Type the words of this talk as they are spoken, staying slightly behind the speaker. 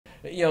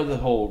the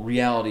whole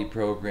reality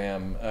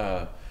program,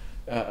 the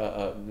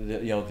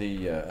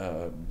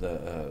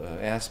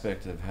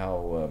aspect of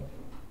how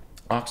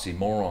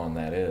oxymoron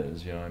that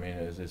is. I mean,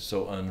 it's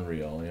so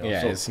unreal.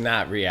 Yeah, so it's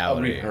not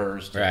reality.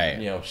 Rehearsed, right?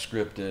 And,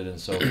 scripted and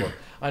so forth.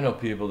 I know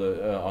people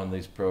that on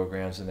these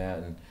programs and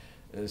that,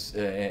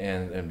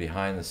 and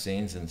behind the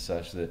scenes and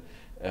such that.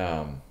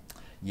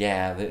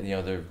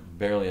 They're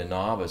barely a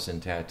novice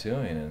in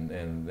tattooing,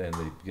 and they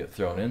get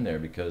thrown in there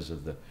because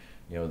of the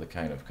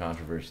kind of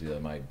controversy that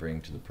it might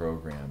bring to the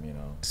program.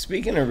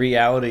 Speaking of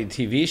reality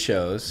TV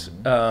shows,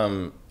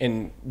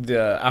 and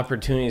the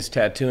opportunities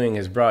tattooing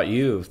has brought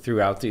you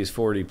throughout these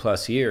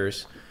 40+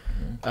 years,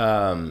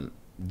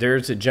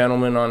 there's a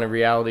gentleman on a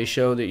reality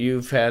show that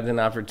you've had an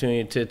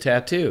opportunity to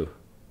tattoo.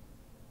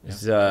 Yeah.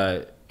 It's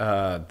the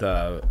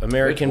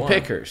American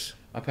Pickers.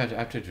 I've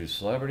tattooed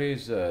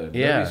celebrities,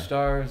 movie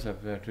stars.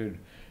 I've tattooed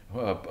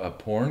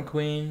porn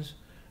queens.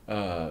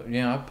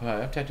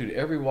 I've tattooed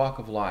every walk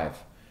of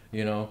life.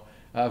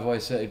 I've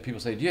always said, people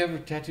say, "Do you ever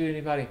tattoo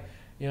anybody?"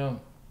 I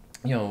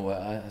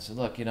said,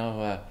 "Look,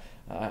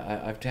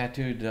 I've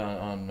tattooed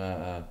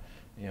on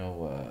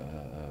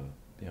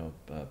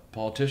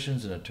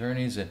politicians and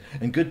attorneys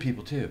and good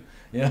people too.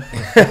 And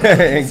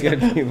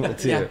good people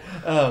too." Yeah.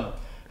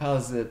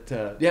 How's it?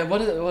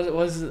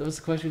 What's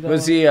the question?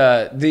 Was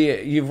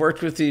you've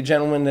worked with the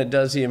gentleman that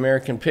does the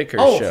American Pickers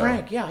show? Oh,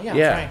 Frank.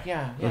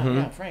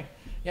 Frank. Frank.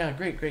 Yeah,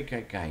 great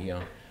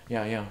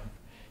guy.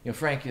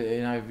 Frank,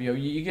 and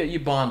you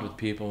bond with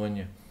people when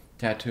you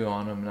tattoo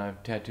on them, and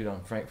I've tattooed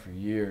on Frank for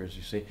years.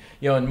 You see,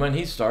 and when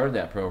he started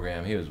that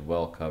program, he was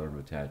well covered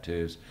with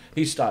tattoos.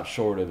 He stopped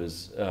short of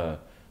his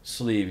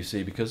sleeve, you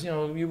see, because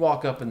you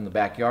walk up in the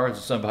backyards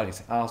of somebody's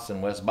house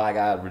in West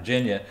Bygod,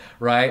 Virginia,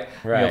 right?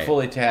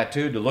 Fully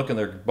tattooed to look in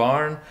their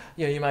barn.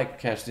 You might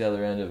catch the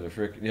other end of the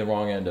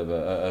wrong end of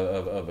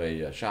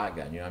a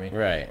shotgun. You know what I mean?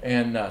 Right.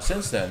 And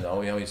since then,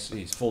 though,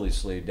 he's fully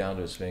sleeved down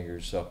to his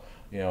fingers. So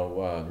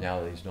now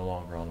that he's no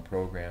longer on the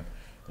program,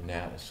 and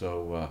that,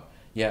 so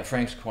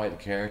Frank's quite the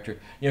character.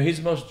 He's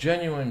the most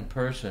genuine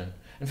person.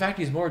 In fact,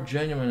 he's more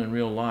genuine in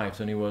real life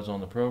than he was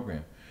on the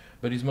program.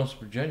 But he's the most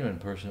genuine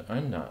person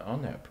on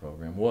that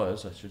program, I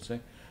should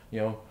say.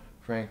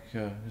 Frank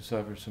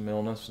suffered some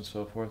illness and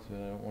so forth that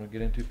I don't want to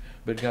get into.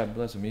 But God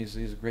bless him, he's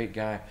a great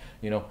guy.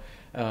 There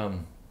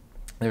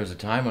was a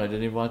time when I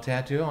didn't even want a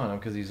tattoo on him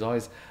because he's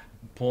always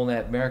pulling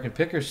that American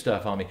Pickers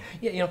stuff on me.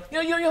 So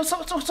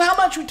how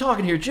much are we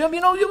talking here, Jim?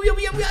 And I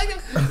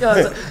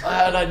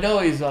know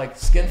he's like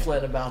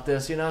skinflint about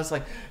this. It's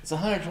like it's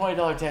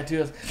 $120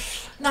 tattoo.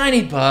 It's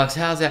 $90.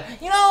 How's that?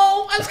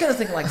 I was kind of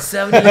thinking like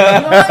 70.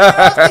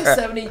 I think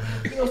 70.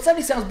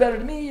 70 sounds better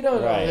to me.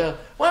 Right.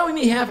 Why don't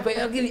we meet halfway?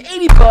 I'll give you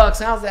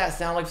 $80. How's that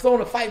sound? Like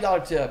throwing a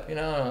 $5 tip.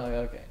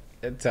 Okay.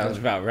 That sounds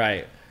about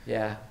right.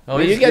 Yeah.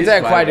 Well, you get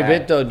that quite a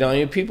bit though, don't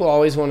you? People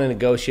always want to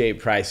negotiate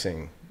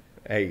pricing.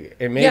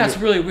 It's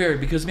really weird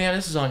because, man,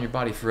 this is on your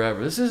body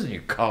forever. This isn't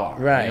your car.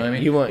 Right. You know what I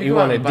mean? You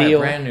want to buy deal.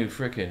 A brand new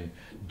freaking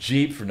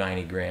Jeep for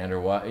 $90,000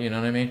 or what? You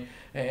know what I mean?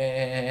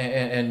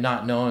 And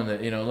not knowing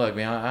that, look,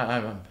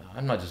 man,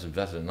 I'm not just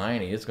invested in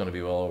 90. It's going to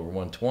be well over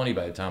 120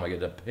 by the time I get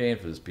done paying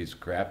for this piece of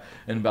crap.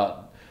 And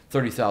about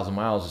 30,000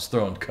 miles is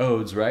throwing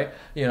codes, right?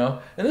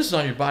 And this is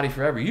on your body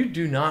forever. You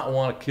do not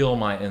want to kill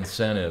my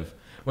incentive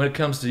when it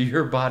comes to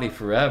your body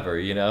forever.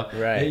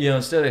 Right.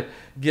 Instead of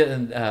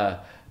getting the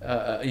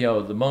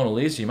Mona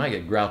Lisa, you might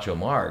get Groucho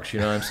Marx.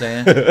 You know what I'm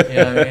saying? You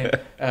know what I mean?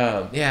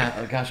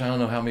 Gosh, I don't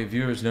know how many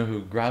viewers know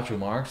who Groucho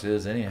Marx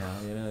is. Anyhow,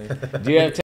 Do you have